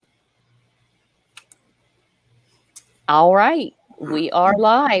All right, we are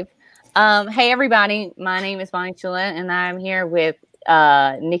live. Hey, everybody. My name is Bonnie Chalette, and I'm here with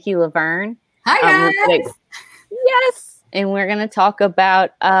Nikki Laverne. Hi, guys. Yes, and we're going to talk about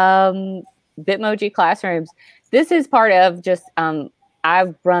Bitmoji classrooms. This is part of just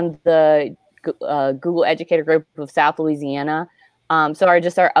I run the Google Educator Group of South Louisiana. So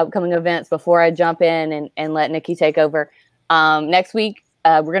our upcoming events before I jump in and let Nikki take over. Next week,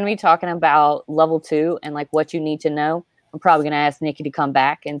 we're going to be talking about level 2 and like what you need to know. I'm probably going to ask Nikki to come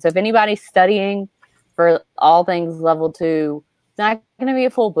back. And so if anybody's studying for all things level 2, it's not going to be a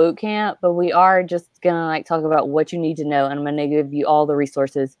full boot camp, but we are just going to like talk about what you need to know. And I'm going to give you all the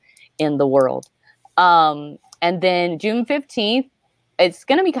resources in the world. And then June 15th, it's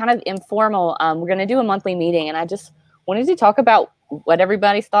going to be kind of informal. We're going to do a monthly meeting, and I just wanted to talk about what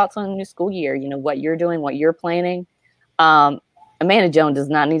everybody's thoughts on the new school year, you know, what you're doing, what you're planning. Amanda Jones does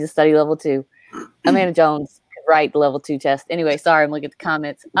not need to study level 2. Amanda Jones could write the level 2 test. Anyway, sorry, I'm looking at the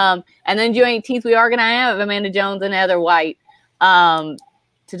comments. And then June 18th, we are going to have Amanda Jones and Heather White to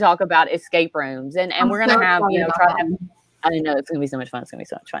talk about escape rooms. And we're going to have, you know, try to have, I know it's going to be so much fun. It's going to be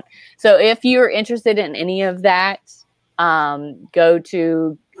so much fun. So if you're interested in any of that, go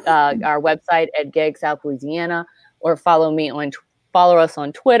to our website at GEG South Louisiana, or follow us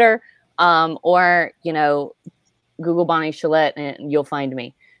on Twitter, or, you know, Google Bonnie Chalette and you'll find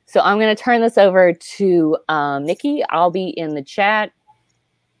me. So I'm going to turn this over to Nikki. I'll be in the chat,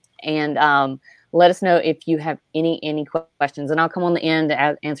 and let us know if you have any questions, and I'll come on the end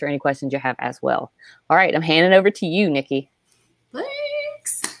to answer any questions you have as well. All right, I'm handing over to you, Nikki.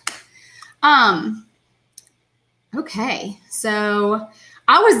 Thanks. Okay, so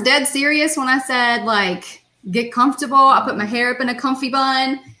I was dead serious when I said, like, get comfortable. I put my hair up in a comfy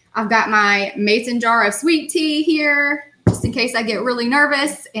bun. I've got my mason jar of sweet tea here, just in case I get really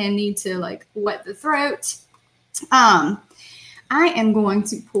nervous and need to, like, wet the throat. I am going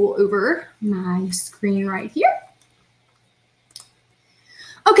to pull over my screen right here.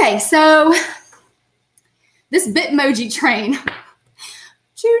 Okay, so this Bitmoji train,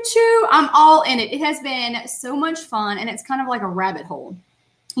 choo-choo, I'm all in it. It has been so much fun, and it's kind of like a rabbit hole.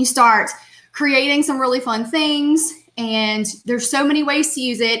 You start creating some really fun things, and there's so many ways to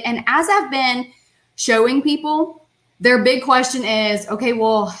use it. And as I've been showing people, their big question is, okay,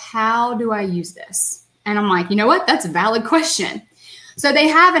 well, how do I use this? And I'm like, you know what? That's a valid question. So they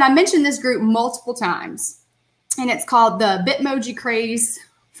have, and I mentioned this group multiple times, and it's called the Bitmoji Craze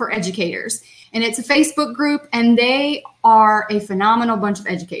for Educators. And it's a Facebook group, and they are a phenomenal bunch of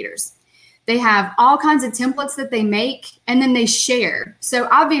educators. They have all kinds of templates that they make, and then they share. So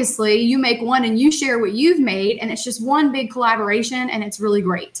obviously you make one and you share what you've made, and it's just one big collaboration, and it's really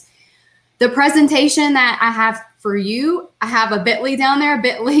great. The presentation that I have for you, I have a bit.ly down there,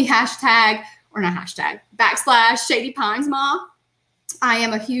 bit.ly / Shady Pines Ma. I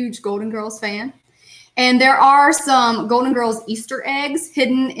am a huge Golden Girls fan. And there are some Golden Girls Easter eggs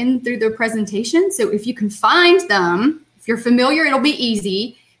hidden in through the presentation. So if you can find them, if you're familiar, it'll be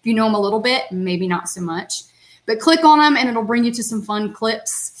easy. If you know them a little bit, maybe not so much. But click on them, and it'll bring you to some fun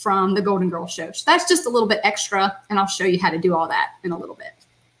clips from the Golden Girls show. So that's just a little bit extra, and I'll show you how to do all that in a little bit.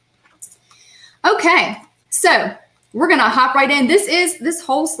 Okay, so we're going to hop right in. This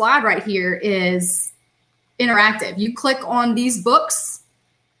whole slide right here is interactive. You click on these books,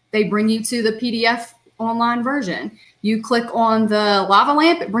 they bring you to the PDF online version. You click on the lava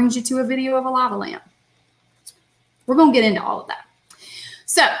lamp, it brings you to a video of a lava lamp. We're going to get into all of that.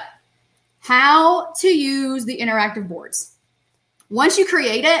 So, how to use the interactive boards. Once you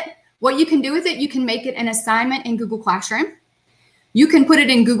create it, what you can do with it, you can make it an assignment in Google Classroom. You can put it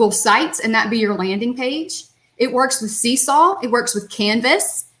in Google Sites, and that be your landing page. It works with Seesaw. It works with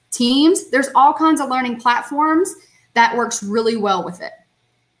Canvas, Teams. There's all kinds of learning platforms that works really well with it.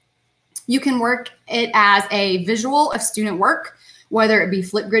 You can work it as a visual of student work, whether it be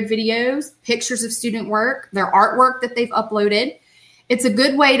Flipgrid videos, pictures of student work, their artwork that they've uploaded. It's a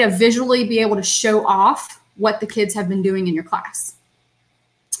good way to visually be able to show off what the kids have been doing in your class.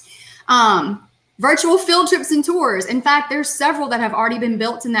 Virtual field trips and tours. In fact, there's several that have already been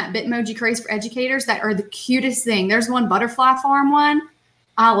built in that Bitmoji Craze for Educators that are the cutest thing. There's one butterfly farm one.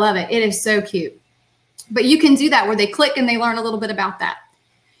 I love it. It is so cute. But you can do that where they click and they learn a little bit about that.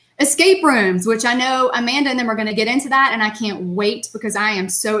 Escape rooms, which I know Amanda and them are going to get into that, and I can't wait because I am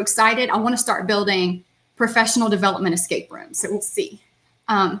so excited. I want to start building professional development escape rooms, so we'll see.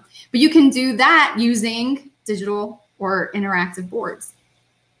 But you can do that using digital or interactive boards.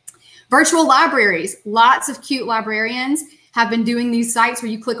 Virtual libraries, lots of cute librarians have been doing these sites where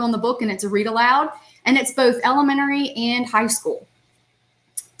you click on the book and it's a read aloud, and it's both elementary and high school.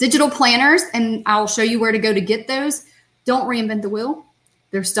 Digital planners, and I'll show you where to go to get those. Don't reinvent the wheel.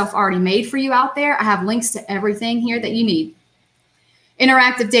 There's stuff already made for you out there. I have links to everything here that you need.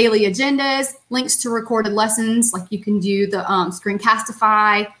 Interactive daily agendas, links to recorded lessons, like you can do the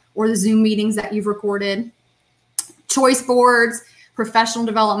Screencastify or the Zoom meetings that you've recorded. Choice boards, professional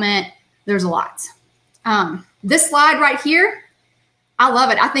development. There's a lot. This slide right here, I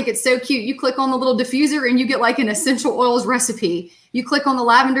love it. I think it's so cute. You click on the little diffuser and you get like an essential oils recipe. You click on the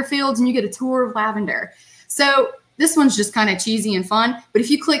lavender fields and you get a tour of lavender. So this one's just kind of cheesy and fun. But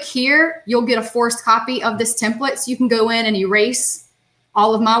if you click here, you'll get a forced copy of this template. So you can go in and erase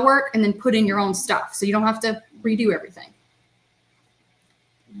all of my work and then put in your own stuff. So you don't have to redo everything.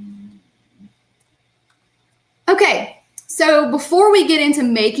 Okay, so before we get into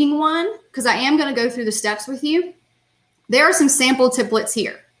making one, because I am going to go through the steps with you, there are some sample templates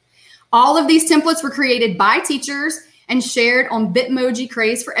here. All of these templates were created by teachers and shared on Bitmoji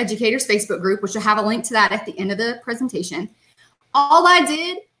Craze for Educators Facebook group, which will have a link to that at the end of the presentation. All I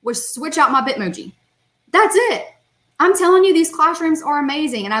did was switch out my Bitmoji. That's it. I'm telling you, these classrooms are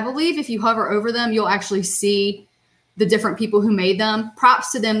amazing. And I believe if you hover over them, you'll actually see the different people who made them.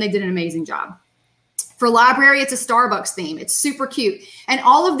 Props to them. They did an amazing job. For library, it's a Starbucks theme. It's super cute. And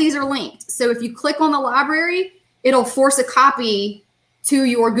all of these are linked. So if you click on the library, it'll force a copy to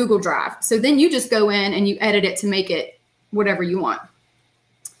your Google Drive. So then you just go in and you edit it to make it whatever you want.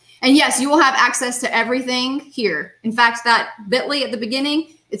 And yes, you will have access to everything here. In fact, that bit.ly at the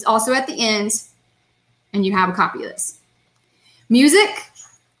beginning, it's also at the end, and you have a copy of this. Music,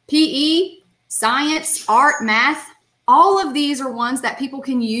 PE, science, art, math, all of these are ones that people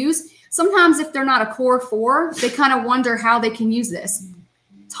can use. Sometimes if they're not a core 4, they kind of wonder how they can use this.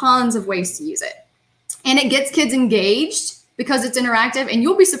 Tons of ways to use it. And it gets kids engaged because it's interactive, and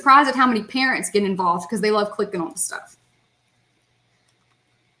you'll be surprised at how many parents get involved because they love clicking on the stuff.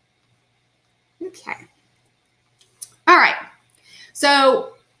 Okay. All right.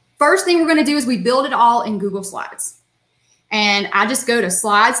 So first thing we're going to do is we build it all in Google Slides. And I just go to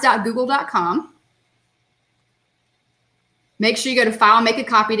slides.google.com. Make sure you go to File, Make a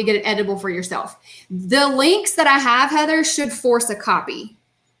Copy to get it editable for yourself. The links that I have, Heather, should force a copy.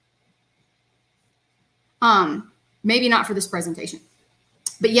 Maybe not for this presentation,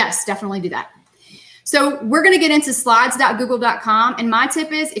 but yes, definitely do that. So we're going to get into slides.google.com. And my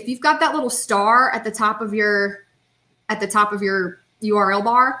tip is if you've got that little star at the top of your URL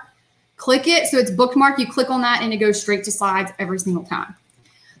bar, click it. So it's bookmarked. You click on that and it goes straight to slides every single time.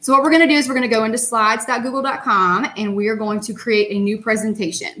 So what we're going to do is we're going to go into slides.google.com and we are going to create a new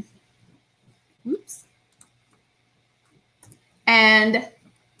presentation. Oops. And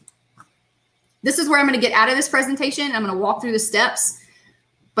this is where I'm going to get out of this presentation. I'm going to walk through the steps,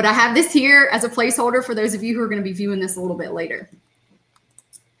 but I have this here as a placeholder for those of you who are going to be viewing this a little bit later.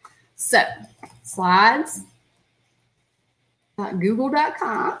 So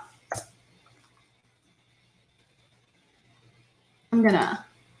slides.google.com. I'm going to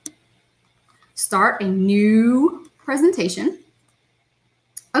start a new presentation.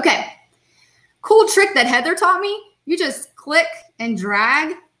 Okay. Cool trick that Heather taught me. You just click and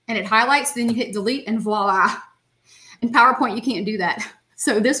drag and it highlights, then you hit delete and voila. In PowerPoint, you can't do that.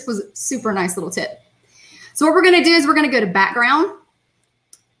 So this was a super nice little tip. So what we're going to do is we're going to go to background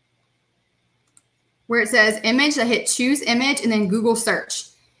where it says image. I hit choose image and then Google search.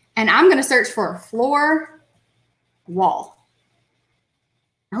 And I'm going to search for floor wall.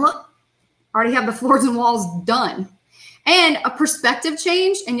 Now look, I already have the floors and walls done. And a perspective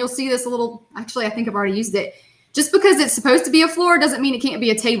change, and you'll see this a little, actually, I think I've already used it. Just because it's supposed to be a floor doesn't mean it can't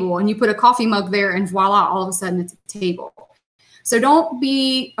be a table. And you put a coffee mug there and voila, all of a sudden it's a table. So don't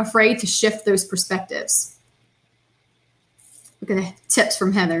be afraid to shift those perspectives. Look at the tips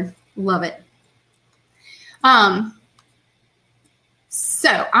from Heather. Love it.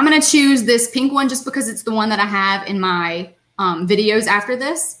 So I'm going to choose this pink one just because it's the one that I have in my videos after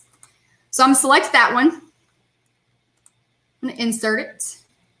this. So I'm going to select that one. I'm going to insert it.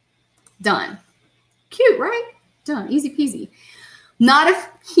 Done. Cute, right? Done. Easy peasy. Not a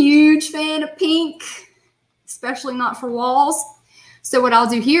huge fan of pink, especially not for walls. So what I'll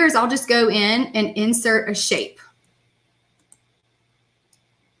do here is I'll just go in and insert a shape.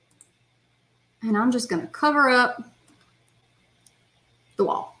 And I'm just going to cover up the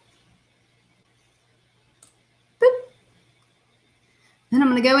wall. Boop. Then I'm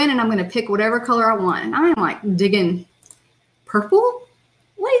going to go in and I'm going to pick whatever color I want. And I'm like digging purple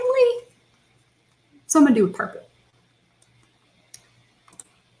lately. So I'm going to do purple.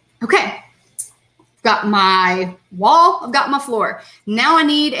 Okay. Got my wall. I've got my floor. Now I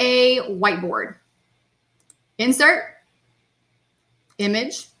need a whiteboard. Insert.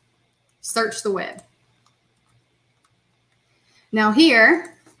 Image. Search the web. Now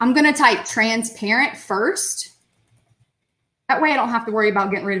here, I'm going to type transparent first. That way I don't have to worry about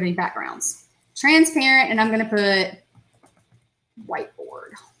getting rid of any backgrounds. Transparent, and I'm going to put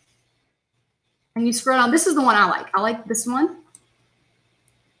whiteboard. And you scroll down. This is the one I like. I like this one.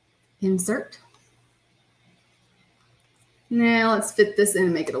 Insert. Now let's fit this in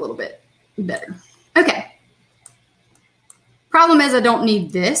and make it a little bit better. Okay. Problem is I don't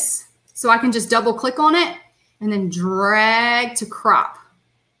need this. So I can just double click on it and then drag to crop.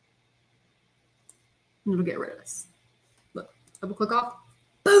 And it'll get rid of this. Look, double click off.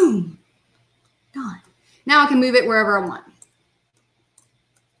 Boom. Done. Now I can move it wherever I want.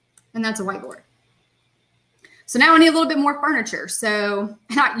 And that's a whiteboard. So now I need a little bit more furniture. So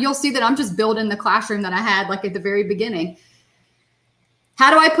you'll see that I'm just building the classroom that I had like at the very beginning.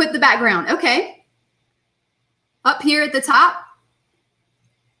 How do I put the background? Okay. Up here at the top.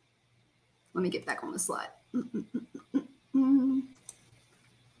 Let me get back on the slide.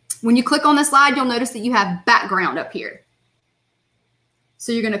 When you click on the slide, you'll notice that you have background up here.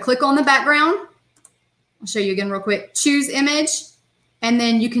 So you're going to click on the background. I'll show you again real quick. Choose image. And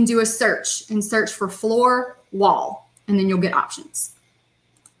then you can do a search and search for floor, wall, and then you'll get options.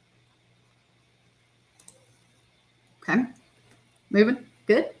 Okay. Moving.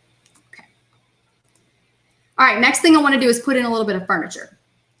 Good. Okay. All right. Next thing I want to do is put in a little bit of furniture.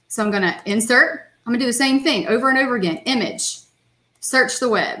 So I'm going to insert. I'm going to do the same thing over and over again. Image. Search the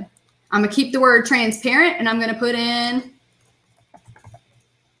web. I'm going to keep the word transparent, and I'm going to put in.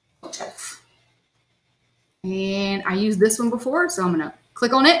 And I used this one before, so I'm going to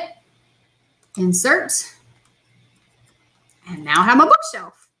click on it, insert, and now I have my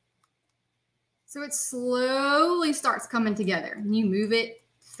bookshelf. So it slowly starts coming together. And you move it,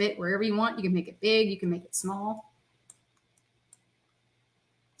 fit wherever you want. You can make it big, you can make it small.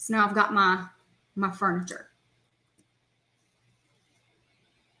 So now I've got my furniture.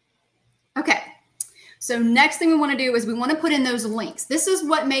 Okay. So next thing we want to do is we want to put in those links. This is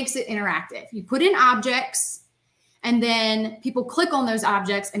what makes it interactive. You put in objects, and then people click on those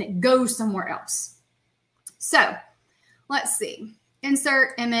objects, and it goes somewhere else. So let's see.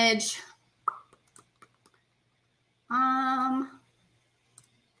 Insert image.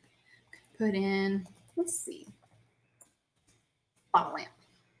 Put in, let's see, lava lamp.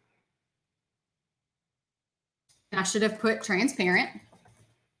 And I should have put transparent.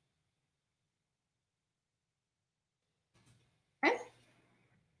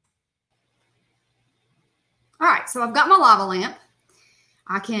 All right, so I've got my lava lamp.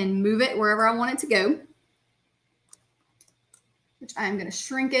 I can move it wherever I want it to go, which I am going to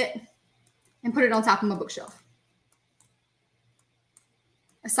shrink it and put it on top of my bookshelf.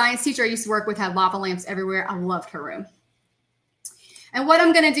 A science teacher I used to work with had lava lamps everywhere. I loved her room. And what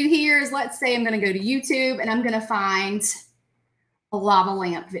I'm going to do here is, let's say I'm going to go to YouTube and I'm going to find a lava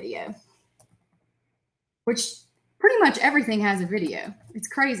lamp video, which pretty much everything has a video. It's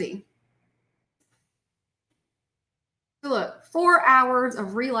crazy. So look, 4 hours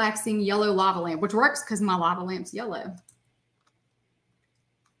of relaxing yellow lava lamp, which works because my lava lamp's yellow.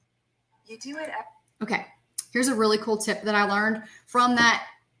 You do it. Okay. Here's a really cool tip that I learned from that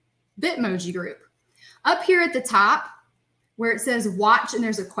Bitmoji group. Up here at the top, where it says watch and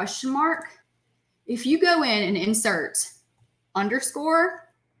there's a question mark, if you go in and insert underscore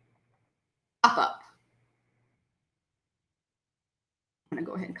pop up. I'm going to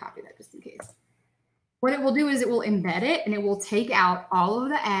go ahead and copy that just in case. What it will do is it will embed it, and it will take out all of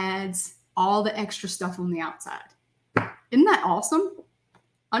the ads, all the extra stuff on the outside. Isn't that awesome?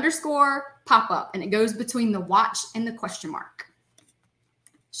 Underscore pop up, and it goes between the watch and the question mark.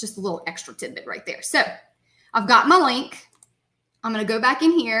 It's just a little extra tidbit right there. So I've got my link. I'm going to go back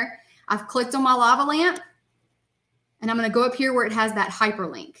in here. I've clicked on my lava lamp, and I'm going to go up here where it has that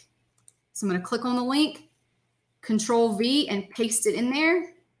hyperlink. So I'm going to click on the link, Control V, and paste it in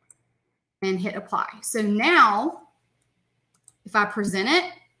there. And hit apply. So now, if I present it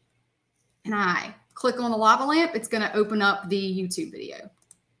and I click on the lava lamp, it's going to open up the YouTube video.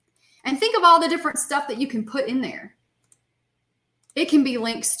 And think of all the different stuff that you can put in there. It can be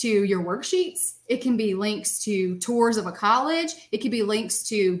links to your worksheets. It can be links to tours of a college. It could be links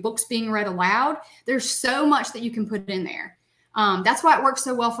to books being read aloud. There's so much that you can put in there. That's why it works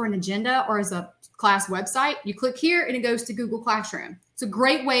so well for an agenda or as a class website. You click here and it goes to Google Classroom. It's a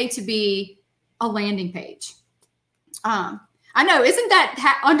great way to be a landing page. I know, isn't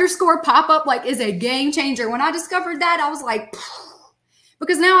that underscore pop-up like is a game changer? When I discovered that, I was like,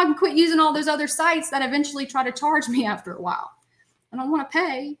 because now I can quit using all those other sites that eventually try to charge me after a while. I don't want to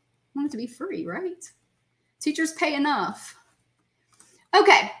pay. I want it to be free, right? Teachers pay enough.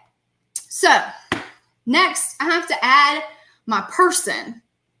 Okay, so next I have to add my person,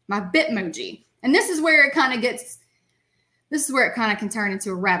 my Bitmoji. And this is where it kind of can turn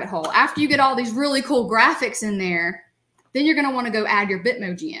into a rabbit hole. After you get all these really cool graphics in there, then you're going to want to go add your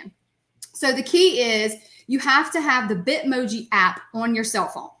Bitmoji in. So the key is you have to have the Bitmoji app on your cell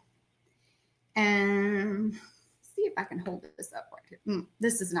phone. And see if I can hold this up right here.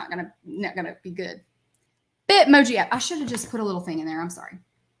 This is not gonna be good. Bitmoji app. I should have just put a little thing in there. I'm sorry.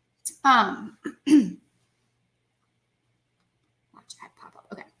 Watch ad pop up.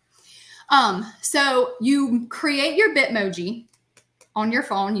 Okay. So you create your Bitmoji on your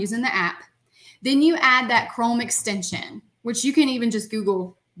phone using the app. Then you add that Chrome extension, which you can even just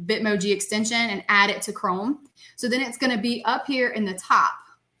Google Bitmoji extension and add it to Chrome. So then it's going to be up here in the top.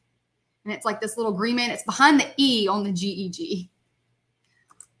 And it's like this little green man. It's behind the E on the GEG.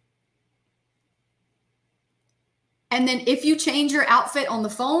 And then if you change your outfit on the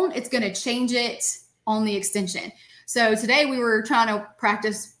phone, it's going to change it on the extension. So today we were trying to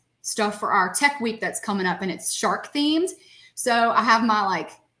practice stuff for our tech week that's coming up, and it's shark themed. So I have my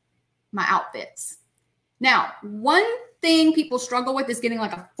outfits. Now, one thing people struggle with is getting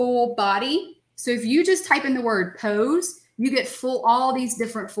like a full body. So if you just type in the word pose, you get all these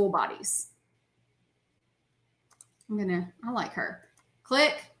different full bodies. I like her.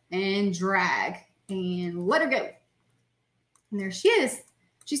 Click and drag and let her go. And there she is.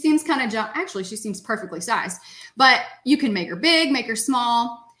 She seems kind of actually, she seems perfectly sized, but you can make her big, make her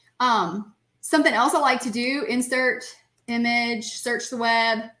small. Something else I like to do, insert image, search the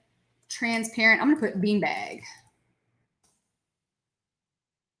web, transparent. I'm going to put beanbag.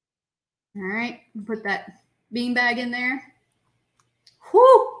 All right. Put that beanbag in there.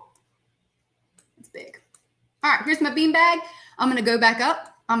 Whoo! It's big. All right, here's my beanbag. I'm going to go back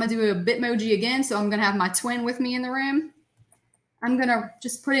up. I'm going to do a Bitmoji again. So I'm going to have my twin with me in the room. I'm going to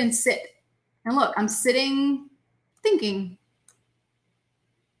just put in sit. And look, I'm sitting, thinking.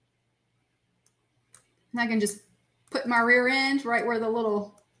 And I can just put my rear end right where the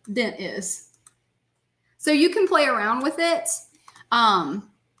little dent is. So you can play around with it.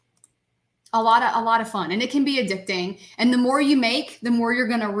 A lot of fun, and it can be addicting. And the more you make, the more you're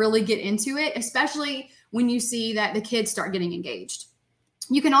going to really get into it, especially when you see that the kids start getting engaged.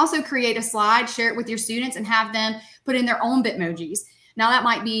 You can also create a slide, share it with your students, and have them put in their own Bitmojis. Now that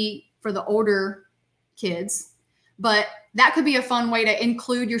might be for the older kids, but that could be a fun way to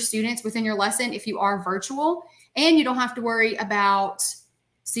include your students within your lesson if you are virtual, and you don't have to worry about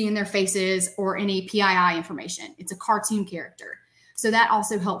seeing their faces or any PII information. It's a cartoon character. So that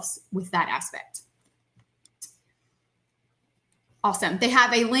also helps with that aspect. Awesome. They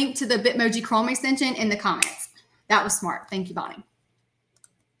have a link to the Bitmoji Chrome extension in the comments. That was smart. Thank you, Bonnie.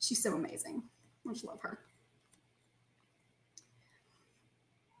 She's so amazing. I just love her.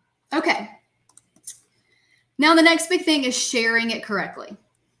 Okay. Now the next big thing is sharing it correctly.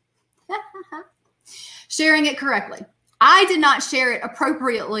 Sharing it correctly. I did not share it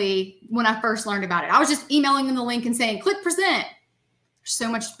appropriately when I first learned about it. I was just emailing them the link and saying, click present. There's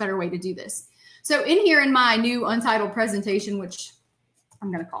so much better way to do this. So in here in my new untitled presentation, which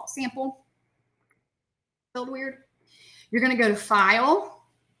I'm going to call sample, spelled weird, you're going to go to File,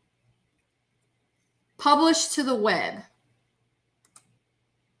 Publish to the Web.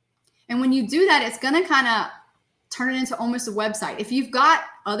 And when you do that, it's going to kind of turn it into almost a website. If you've got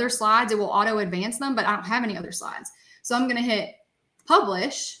other slides, it will auto advance them, but I don't have any other slides. So I'm going to hit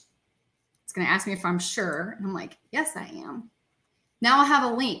Publish. It's going to ask me if I'm sure. And I'm like, yes, I am. Now I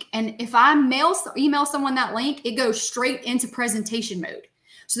have a link. And if I email someone that link, it goes straight into presentation mode.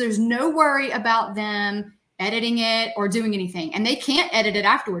 So there's no worry about them editing it or doing anything. And they can't edit it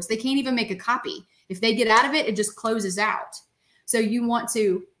afterwards. They can't even make a copy. If they get out of it, it just closes out. So you want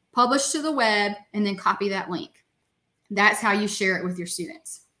to publish to the web and then copy that link. That's how you share it with your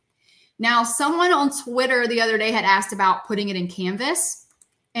students. Now, someone on Twitter the other day had asked about putting it in Canvas.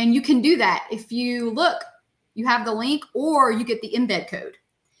 And you can do that. If you look, you have the link or you get the embed code.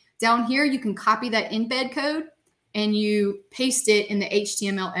 Down here, you can copy that embed code and you paste it in the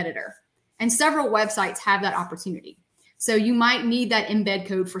HTML editor. And several websites have that opportunity. So you might need that embed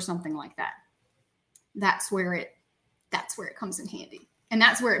code for something like that. That's where it comes in handy. And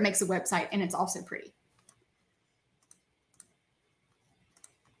that's where it makes a website, and it's also pretty.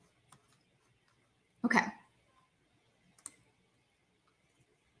 Okay.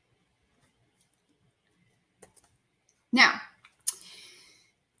 Now,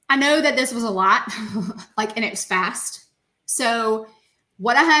 I know that this was a lot, and it was fast. So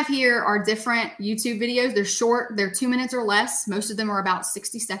what I have here are different YouTube videos. They're short. They're 2 minutes or less. Most of them are about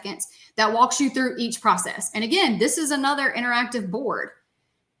 60 seconds that walks you through each process. And again, this is another interactive board.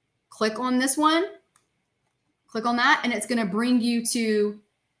 Click on this one. Click on that, and it's going to bring you to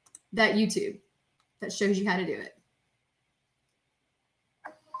that YouTube that shows you how to do it.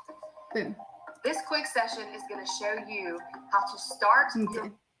 Boom. This quick session is going to show you how to start. Okay.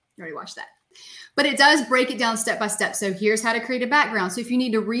 You already watched that. But it does break it down step by step. So here's how to create a background. So if you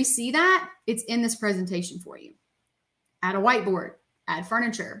need to re-see that, it's in this presentation for you. Add a whiteboard, add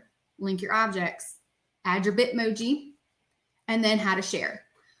furniture, link your objects, add your Bitmoji, and then how to share.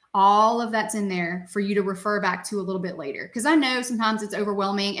 All of that's in there for you to refer back to a little bit later. Because I know sometimes it's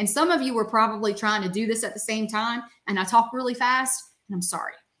overwhelming. And some of you were probably trying to do this at the same time. And I talk really fast. And I'm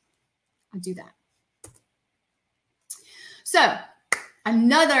sorry. I do that. So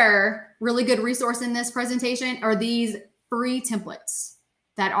another really good resource in this presentation are these free templates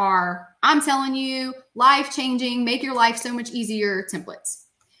that are, I'm telling you, life-changing, make your life so much easier templates.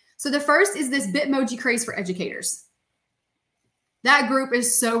 So the first is this Bitmoji craze for educators. That group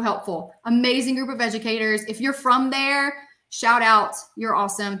is so helpful. Amazing group of educators. If you're from there, shout out. You're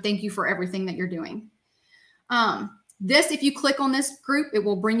awesome. Thank you for everything that you're doing. If you click on this group, it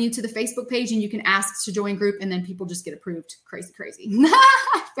will bring you to the Facebook page and you can ask to join group and then people just get approved. Crazy, crazy.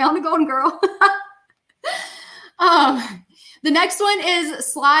 Found the golden girl. The next one is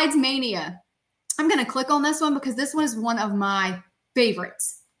Slides Mania. I'm going to click on this one because this one is one of my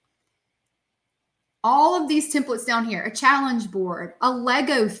favorites. All of these templates down here, a challenge board, a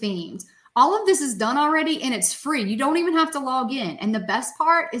Lego themed, all of this is done already and it's free. You don't even have to log in. And the best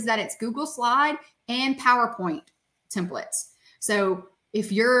part is that it's Google Slide and PowerPoint templates. So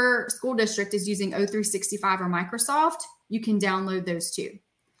if your school district is using O365 or Microsoft, you can download those too.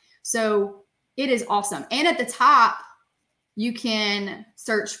 So it is awesome. And at the top, you can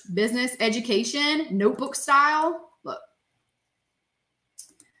search business, education, notebook style. Look.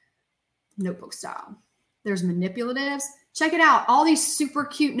 Notebook style. There's manipulatives. Check it out. All these super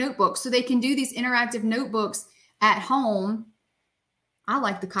cute notebooks. So they can do these interactive notebooks at home. I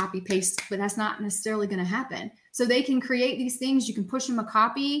like the copy paste, but that's not necessarily going to happen. So they can create these things. You can push them a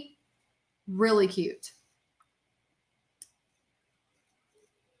copy. Really cute.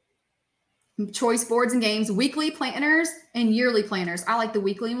 Choice boards and games, weekly planners and yearly planners. I like the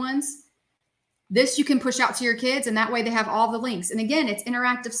weekly ones. This you can push out to your kids, and that way they have all the links. And again, it's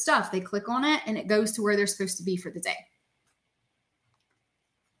interactive stuff. They click on it, and it goes to where they're supposed to be for the day.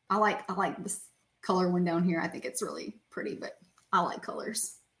 I like this color one down here. I think it's really pretty, but I like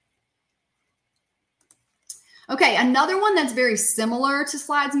colors. Okay, another one that's very similar to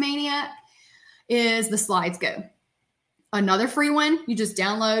Slides Mania is the Slides Go. Another free one. You just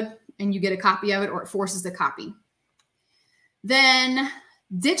download, and you get a copy of it, or it forces a copy. Then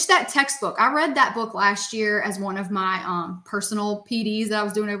ditch that textbook. I read that book last year as one of my personal PDs that I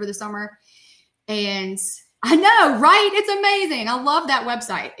was doing over the summer. And I know, right? It's amazing. I love that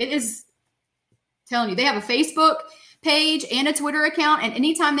website. It is, telling you, they have a Facebook page and a Twitter account. And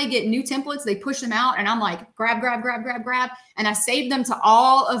anytime they get new templates, they push them out. And I'm like, grab. And I save them to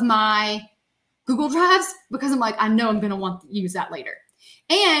all of my Google Drives because I'm like, I know I'm going to want to use that later.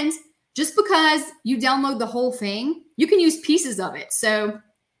 And just because you download the whole thing, you can use pieces of it. So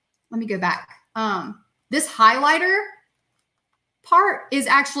let me go back. This highlighter part is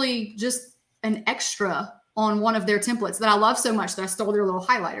actually just an extra on one of their templates that I love so much that I stole their little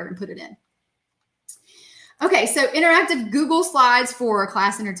highlighter and put it in. Okay, so interactive Google Slides for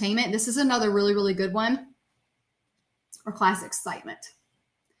class entertainment. This is another really, really good one. Or class excitement.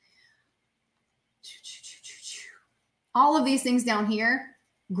 All of these things down here.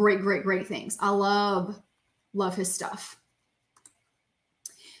 Great things. I love his stuff.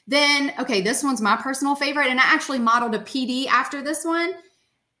 Then, okay, this one's my personal favorite. And I actually modeled a PD after this one.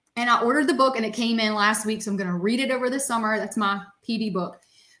 And I ordered the book and it came in last week. So I'm going to read it over the summer. That's my PD book.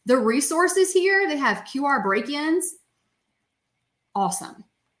 The resources here, they have QR break-ins. Awesome.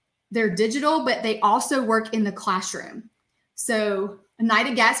 They're digital, but they also work in the classroom. So A Night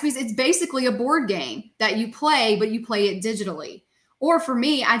at Gatsby's, it's basically a board game that you play, but you play it digitally. Or for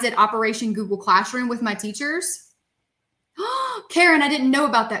me, I did Operation Google Classroom with my teachers. Karen, I didn't know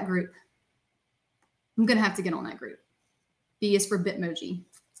about that group. I'm going to have to get on that group. B is for Bitmoji.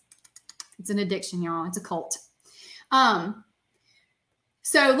 It's an addiction, y'all. It's a cult.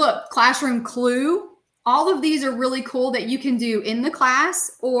 So look, Classroom Clue. All of these are really cool that you can do in the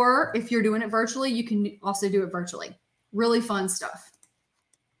class, or if you're doing it virtually, you can also do it virtually. Really fun stuff.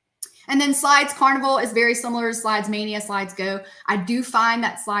 And then Slides Carnival is very similar to Slides Mania, Slides Go. I do find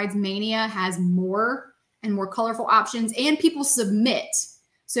that Slides Mania has more and more colorful options, and people submit.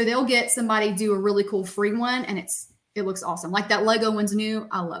 So they'll get somebody do a really cool free one, and it looks awesome. Like that Lego one's new.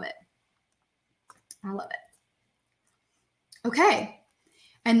 I love it. I love it. Okay.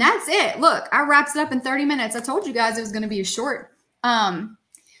 And that's it. Look, I wrapped it up in 30 minutes. I told you guys it was going to be a short.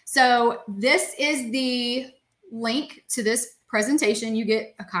 So this is the link to this presentation. You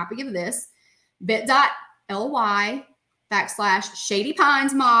get a copy of this,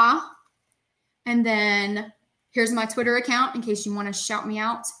 bit.ly/ShadyPinesMa. And then here's my Twitter account in case you want to shout me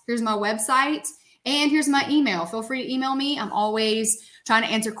out. Here's my website. And here's my email. Feel free to email me. I'm always trying to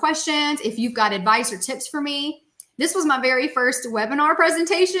answer questions. If you've got advice or tips for me. This was my very first webinar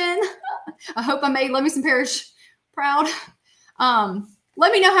presentation. I hope I made Let Me Some Parish proud.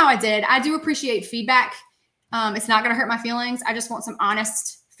 Let me know how I did. I do appreciate feedback. It's not going to hurt my feelings. I just want some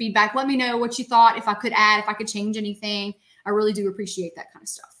honest feedback. Let me know what you thought, if I could add, if I could change anything. I really do appreciate that kind of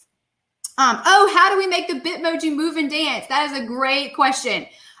stuff. How do we make the Bitmoji move and dance? That is a great question.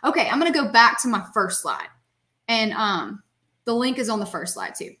 Okay, I'm going to go back to my first slide. And the link is on the first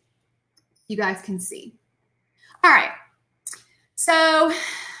slide too. You guys can see. All right. So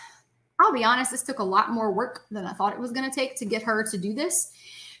I'll be honest, this took a lot more work than I thought it was going to take to get her to do this.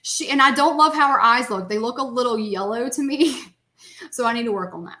 And I don't love how her eyes look. They look a little yellow to me. So I need to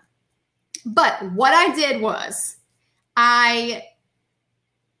work on that. But what I did was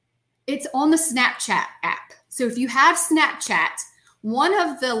it's on the Snapchat app. So if you have Snapchat, one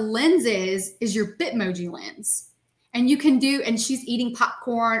of the lenses is your Bitmoji lens. And you can do, and she's eating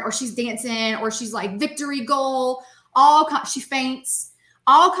popcorn, or she's dancing, or she's like victory goal, she faints,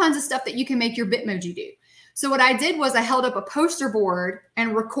 all kinds of stuff that you can make your Bitmoji do. So what I did was I held up a poster board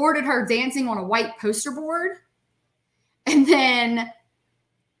and recorded her dancing on a white poster board and then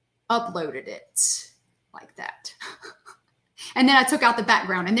uploaded it like that. And then I took out the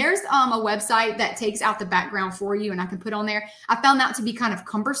background. And there's a website that takes out the background for you and I can put on there. I found that to be kind of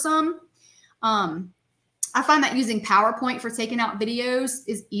cumbersome. I find that using PowerPoint for taking out videos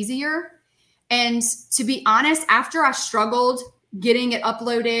is easier. And to be honest, after I struggled getting it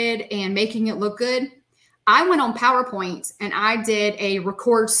uploaded and making it look good, I went on PowerPoint and I did a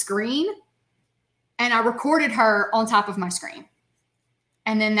record screen and I recorded her on top of my screen.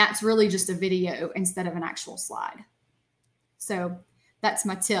 And then that's really just a video instead of an actual slide. So that's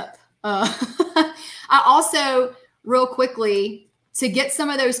my tip. I also, real quickly, to get some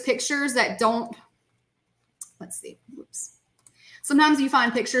of those pictures that don't, let's see, whoops. Sometimes you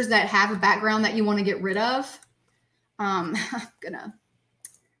find pictures that have a background that you want to get rid of. I'm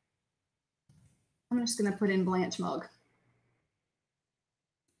just gonna put in Blanche Mug.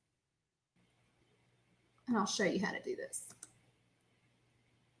 And I'll show you how to do this.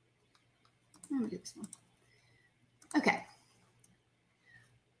 Let me do this one. Okay.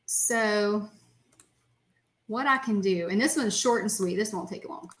 So what I can do, and this one's short and sweet. This won't take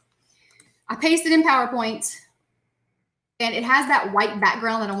long. I pasted in PowerPoint and it has that white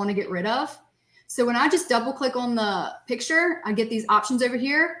background that I want to get rid of. So when I just double click on the picture, I get these options over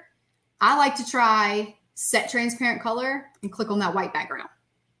here. I like to try set transparent color and click on that white background.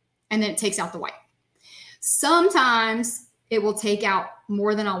 And then it takes out the white. Sometimes it will take out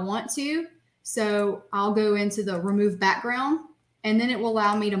more than I want to. So I'll go into the remove background and then it will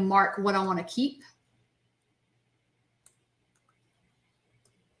allow me to mark what I want to keep.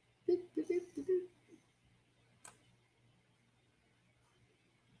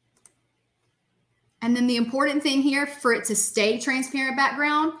 And then the important thing here, for it to stay transparent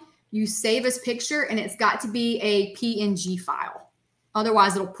background, you save as picture and it's got to be a PNG file.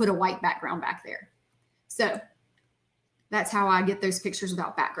 Otherwise, it'll put a white background back there. So that's how I get those pictures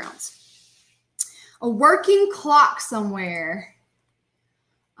without backgrounds. A working clock somewhere.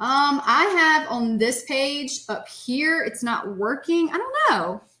 I have on this page up here, it's not working. I don't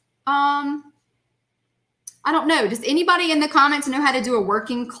know. I don't know. Does anybody in the comments know how to do a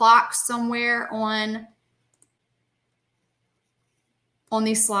working clock somewhere on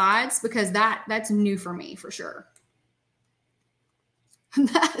these slides? Because that's new for me for sure.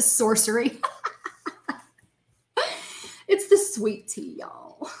 That is sorcery. It's the sweet tea,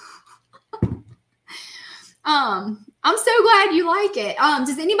 y'all. I'm so glad you like it.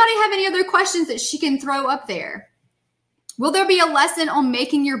 Does anybody have any other questions that she can throw up there? Will there be a lesson on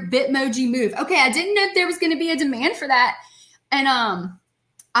making your Bitmoji move? Okay, I didn't know if there was going to be a demand for that. And I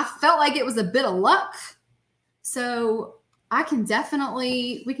felt like it was a bit of luck. So we can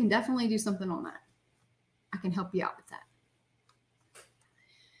definitely do something on that. I can help you out with that.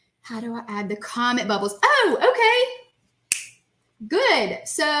 How do I add the comment bubbles? Oh, okay. Good.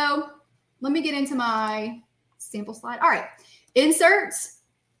 So let me get into my sample slide. All right. Inserts.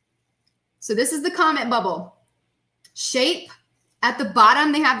 So this is the comment bubble. Shape. At the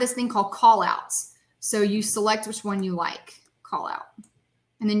bottom, they have this thing called callouts. So you select which one you like. Call out.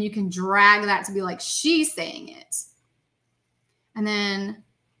 And then you can drag that to be like she's saying it. And then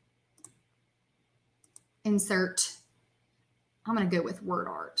insert, I'm going to go with word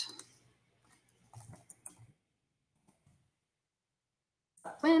art.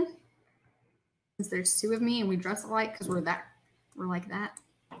 When? Since there's two of me and we dress alike because we're like that.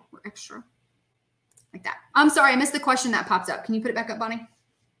 We're extra. Like that. I'm sorry, I missed the question that popped up. Can you put it back up, Bonnie?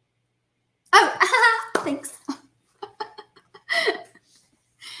 Oh, thanks.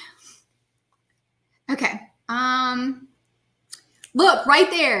 Okay. Look right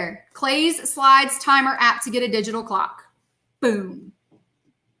there. Clay's Slides Timer app to get a digital clock. Boom.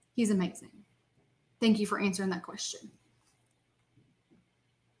 He's amazing. Thank you for answering that question.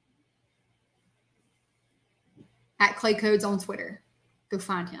 At Clay Codes on Twitter. Go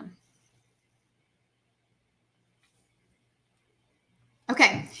find him.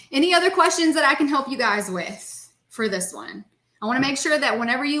 Okay. Any other questions that I can help you guys with for this one? I want to make sure that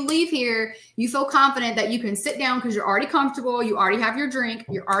whenever you leave here, you feel confident that you can sit down because you're already comfortable. You already have your drink.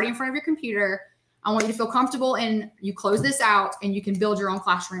 You're already in front of your computer. I want you to feel comfortable and you close this out and you can build your own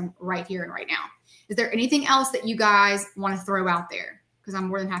classroom right here and right now. Is there anything else that you guys want to throw out there? Because I'm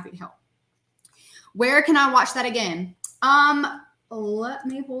more than happy to help. Where can I watch that again? Let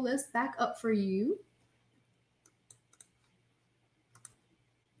me pull this back up for you.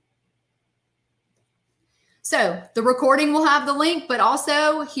 So the recording will have the link, but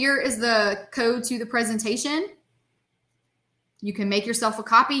also here is the code to the presentation. You can make yourself a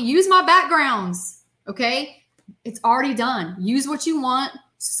copy. Use my backgrounds, okay? It's already done. Use what you want,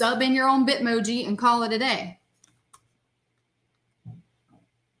 sub in your own Bitmoji, and call it a day.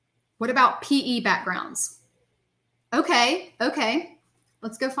 What about PE backgrounds? Okay.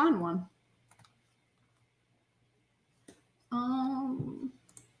 Let's go find one.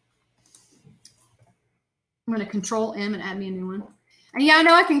 I'm going to Control M and add me a new one. And yeah, I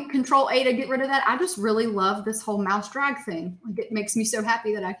know I can Control A to get rid of that. I just really love this whole mouse drag thing. Like, it makes me so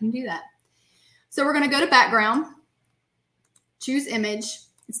happy that I can do that. So we're going to go to background, choose image.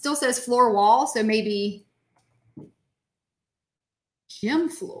 It still says floor wall, so maybe gym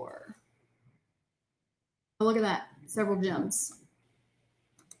floor. Oh, look at that. Several gyms.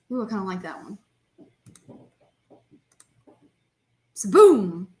 Ooh, I kind of like that one. So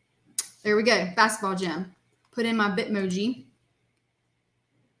boom. There we go. Basketball gym. Put in my Bitmoji.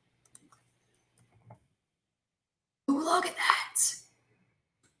 Ooh, look at that.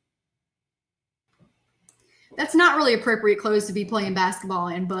 That's not really appropriate clothes to be playing basketball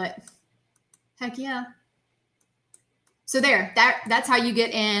in, but heck yeah. So there, that's how you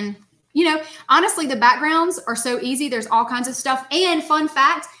get in. You know, honestly, the backgrounds are so easy. There's all kinds of stuff. And fun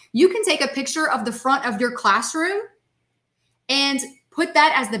fact, you can take a picture of the front of your classroom and put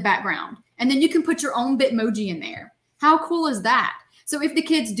that as the background. And then you can put your own Bitmoji in there. How cool is that? So if the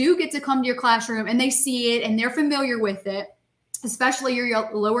kids do get to come to your classroom and they see it and they're familiar with it, especially your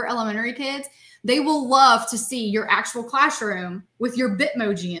lower elementary kids, they will love to see your actual classroom with your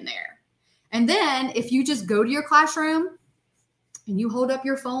Bitmoji in there. And then if you just go to your classroom and you hold up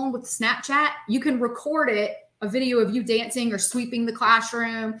your phone with Snapchat, you can record it, a video of you dancing or sweeping the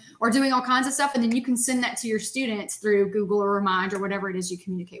classroom or doing all kinds of stuff. And then you can send that to your students through Google or Remind or whatever it is you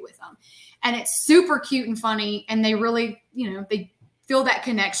communicate with them. And it's super cute and funny. And they really, you know, they feel that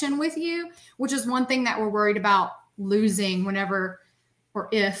connection with you, which is one thing that we're worried about losing whenever or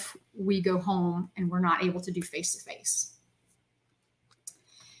if we go home and we're not able to do face-to-face.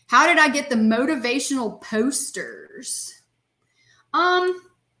 How did I get the motivational posters? I'm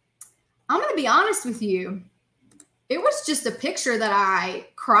going to be honest with you. It was just a picture that I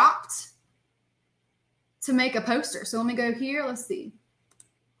cropped to make a poster. So let me go here. Let's see.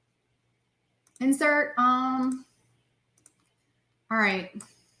 Insert. All right.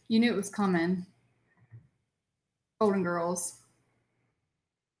 You knew it was coming. Golden Girls.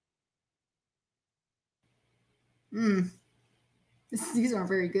 These aren't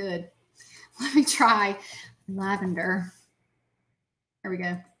very good. Let me try lavender. There we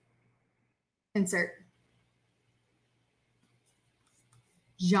go. Insert.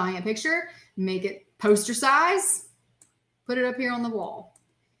 Giant picture. Make it poster size. Put it up here on the wall.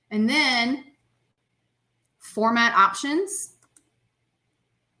 And then format options.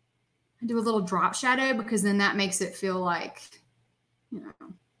 I do a little drop shadow because then that makes it feel like, you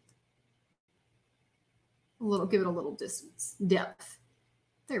know, give it a little distance, depth.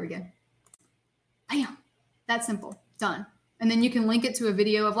 There we go. Bam. That's simple. Done. And then you can link it to a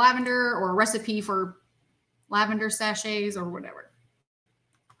video of lavender or a recipe for lavender sachets or whatever.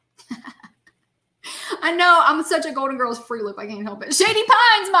 I know, I'm such a Golden Girls free loop. I can't help it. Shady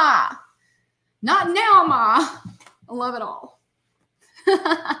Pines, Ma. Not now, Ma. I love it all.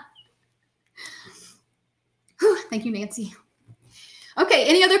 Whew, thank you, Nancy. Okay,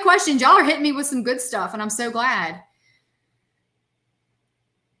 any other questions? Y'all are hitting me with some good stuff, and I'm so glad.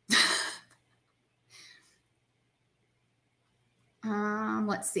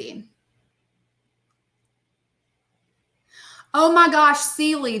 Let's see. Oh my gosh,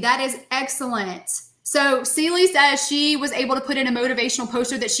 Celie, that is excellent. So Celie says she was able to put in a motivational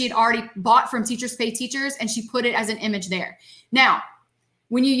poster that she had already bought from Teachers Pay Teachers, and she put it as an image there. Now,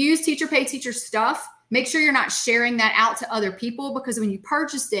 when you use Teacher Pay Teacher stuff, make sure you're not sharing that out to other people, because when you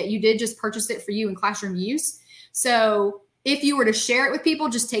purchased it, you did just purchase it for you in classroom use. So if you were to share it with people,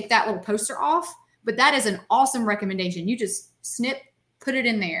 just take that little poster off. But that is an awesome recommendation. You just snip, put it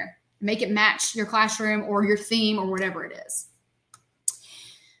in there, make it match your classroom or your theme or whatever it is.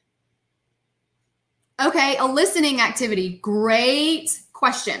 Okay, a listening activity. Great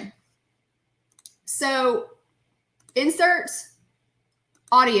question. So insert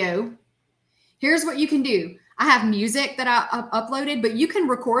audio. Here's what you can do. I have music that I uploaded, but you can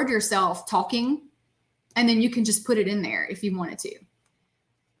record yourself talking, and then you can just put it in there if you wanted to.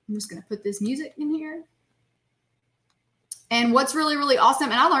 I'm just going to put this music in here. And what's really, really awesome,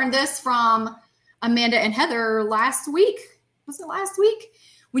 and I learned this from Amanda and Heather last week. Was it last week?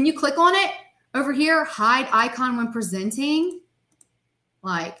 When you click on it, over here, hide icon when presenting.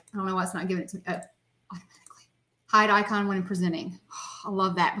 Like, I don't know why it's not giving it to me. Oh, automatically. Hide icon when presenting. Oh, I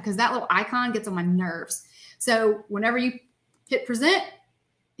love that, because that little icon gets on my nerves. So whenever you hit present,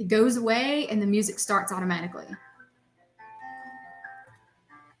 it goes away and the music starts automatically.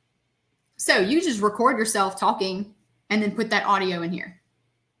 So you just record yourself talking and then put that audio in here.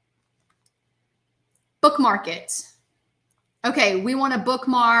 Bookmark it. Okay, we want to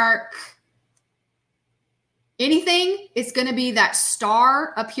bookmark anything. It's going to be that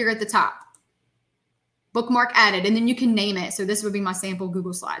star up here at the top. Bookmark added, and then you can name it. So this would be my sample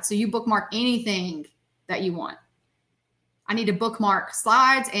Google slide. So you bookmark anything that you want. I need to bookmark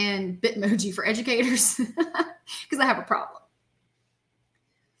slides and Bitmoji for educators because I have a problem.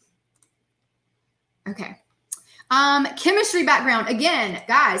 Okay. Chemistry background. Again,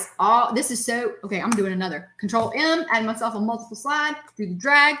 guys, this is so, okay, I'm doing another. Control M, add myself a multiple slide, do the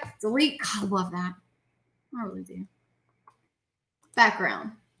drag, delete. I love that. I really do.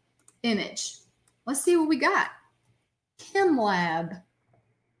 Background, image. Let's see what we got. Chem lab.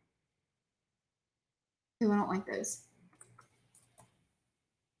 Oh, I don't like those.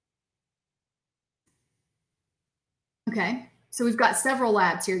 Okay, so we've got several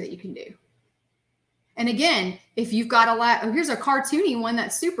labs here that you can do. And again, if you've got a lab, oh, here's a cartoony one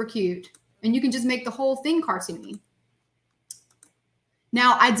that's super cute. And you can just make the whole thing cartoony.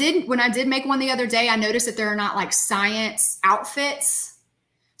 Now, when I did make one the other day, I noticed that there are not like science outfits.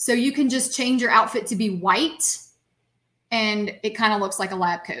 So you can just change your outfit to be white, and it kind of looks like a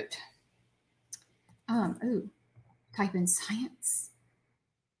lab coat. Ooh, type in science.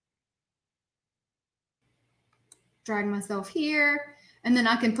 Drag myself here, and then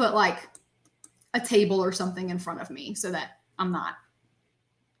I can put like a table or something in front of me so that I'm not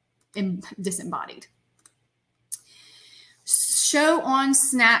disembodied. Show on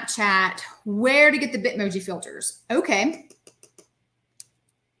Snapchat where to get the Bitmoji filters. Okay.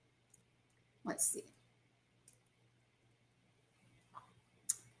 Let's see.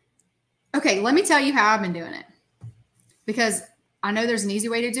 Okay, let me tell you how I've been doing it, because I know there's an easy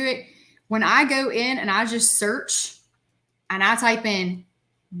way to do it. When I go in and I just search and I type in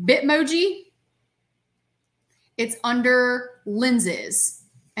Bitmoji, it's under lenses,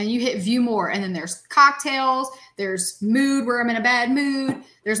 and you hit view more, and then there's cocktails, there's mood where I'm in a bad mood,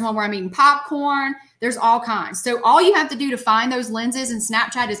 there's one where I'm eating popcorn, there's all kinds. So all you have to do to find those lenses in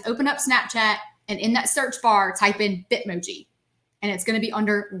Snapchat is open up Snapchat, and in that search bar, type in Bitmoji, and it's going to be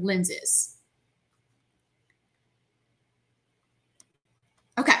under lenses.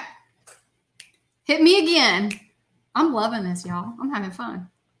 Okay. Hit me again. I'm loving this, y'all. I'm having fun.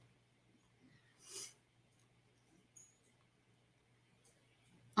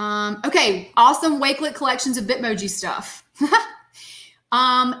 Okay, awesome Wakelet collections of Bitmoji stuff.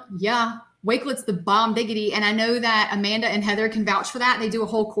 Yeah, Wakelet's the bomb diggity, and I know that Amanda and Heather can vouch for that. They do a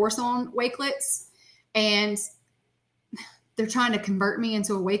whole course on Wakelets, and they're trying to convert me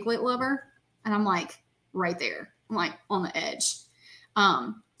into a Wakelet lover, and I'm like right there. I'm like on the edge.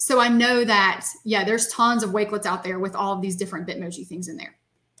 So I know that, yeah, there's tons of Wakelets out there with all of these different Bitmoji things in there.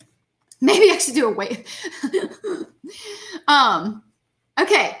 Maybe I should do a wait.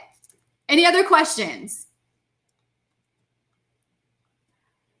 Okay. Any other questions?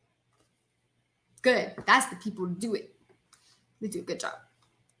 Good. That's the people who do it. They do a good job.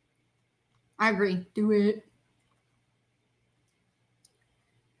 I agree. Do it.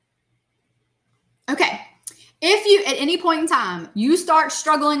 Okay. If you, at any point in time, you start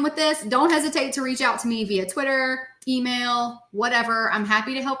struggling with this, don't hesitate to reach out to me via Twitter, email, whatever. I'm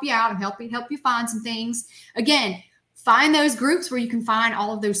happy to help you out. I'm happy to help you find some things. Again, find those groups where you can find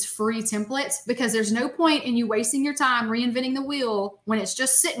all of those free templates, because there's no point in you wasting your time reinventing the wheel when it's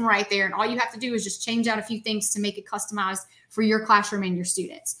just sitting right there. And all you have to do is just change out a few things to make it customized for your classroom and your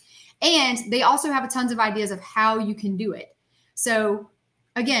students. And they also have tons of ideas of how you can do it. So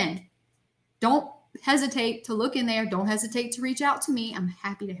again, don't hesitate to look in there. Don't hesitate to reach out to me. I'm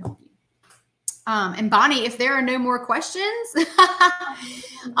happy to help you. And Bonnie, if there are no more questions,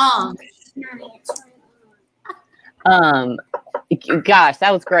 gosh,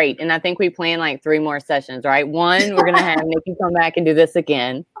 that was great. And I think we plan like 3 more sessions, right? 1, we're going to have Nikki come back and do this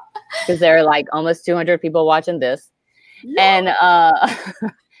again, because there are like almost 200 people watching this. Yeah. And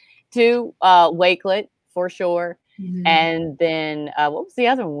 2, Wakelet for sure. Mm-hmm. And then what was the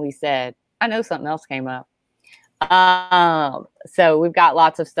other one we said? I know something else came up. So we've got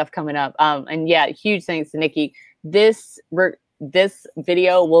lots of stuff coming up. And yeah, huge thanks to Nikki. This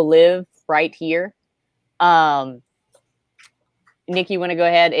video will live right here. Nikki, want to go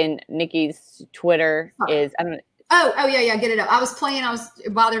ahead? And Nikki's Twitter is, I don't know. Oh yeah, get it up.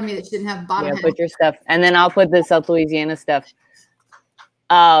 It bothered me that she didn't have bottom. Yeah, put your stuff, and then I'll put the South Louisiana stuff.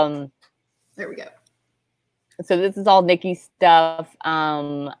 There we go. So this is all Nikki's stuff.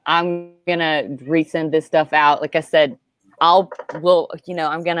 I'm gonna resend this stuff out. Like I said, I'm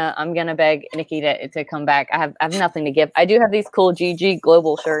gonna beg Nikki to come back. I have nothing to give. I do have these cool GG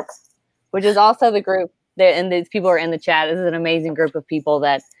Global shirts, which is also the group that, and these people are in the chat. This is an amazing group of people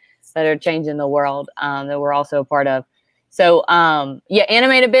that are changing the world, that we're also a part of. So yeah,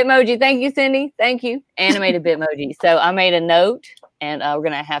 animated Bitmoji. Thank you, Cindy. Thank you, animated Bitmoji. So I made a note, and we're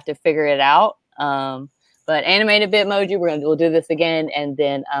gonna have to figure it out. But animated Bitmoji, we'll do this again, and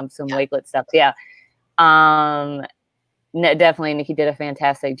then some Wakelet stuff. So, yeah, definitely Nikki did a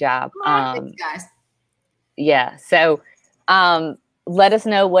fantastic job. Thanks, guys. Yeah, so let us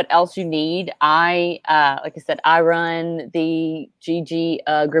know what else you need. Like I said, I run the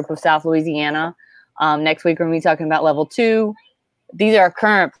GG group of South Louisiana. Next week we're going to be talking about level 2. These are our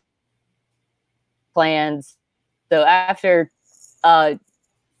current plans. So after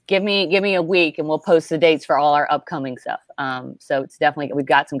give me a week and we'll post the dates for all our upcoming stuff. So it's definitely, we've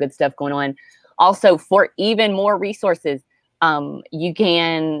got some good stuff going on. Also, for even more resources, you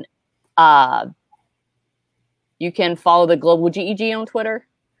can follow the Global GEG on Twitter,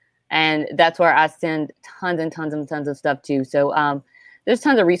 and that's where I send tons and tons and tons of stuff too. So there's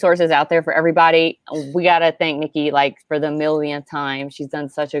tons of resources out there for everybody. We got to thank Nikki, like, for the millionth time. She's done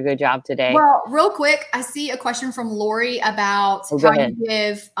such a good job today. Well, real quick, I see a question from Lori about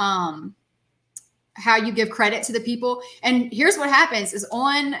how you give credit to the people. And here's what happens is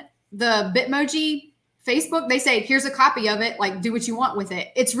on the Bitmoji Facebook, they say, here's a copy of it. Like, do what you want with it.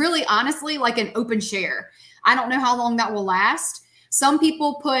 It's really honestly like an open share. I don't know how long that will last. Some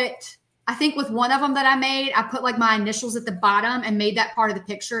people put, I think with one of them that I made, I put like my initials at the bottom and made that part of the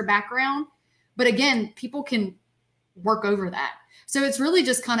picture background. But again, people can work over that. So it's really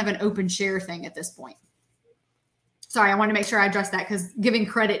just kind of an open share thing at this point. Sorry, I want to make sure I address that, because giving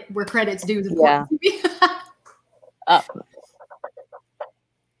credit where credit's due is important to me.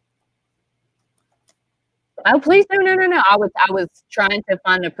 Oh, please, no. I was trying to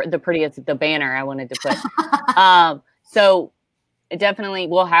find the prettiest, the banner I wanted to put. So definitely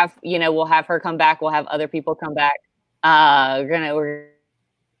we'll have her come back. We'll have other people come back.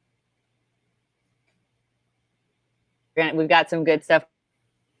 We've got some good stuff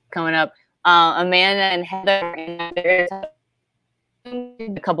coming up. Amanda and Heather in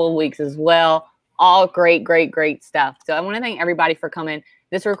a couple of weeks as well. All great stuff. So I want to thank everybody for coming.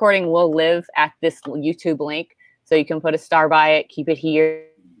 This recording will live at this YouTube link, so you can put a star by it, keep it here.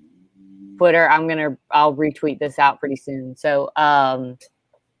 Twitter, I'll retweet this out pretty soon. So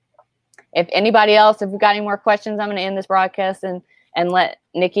if anybody else, if we've got any more questions, I'm going to end this broadcast and let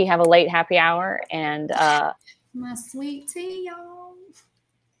Nikki have a late happy hour. And my sweet tea, y'all.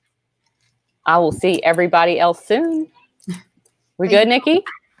 I will see everybody else soon. We good, Nikki?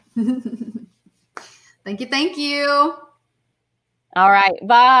 Thank you. All right.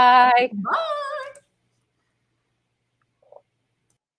 Bye. Bye.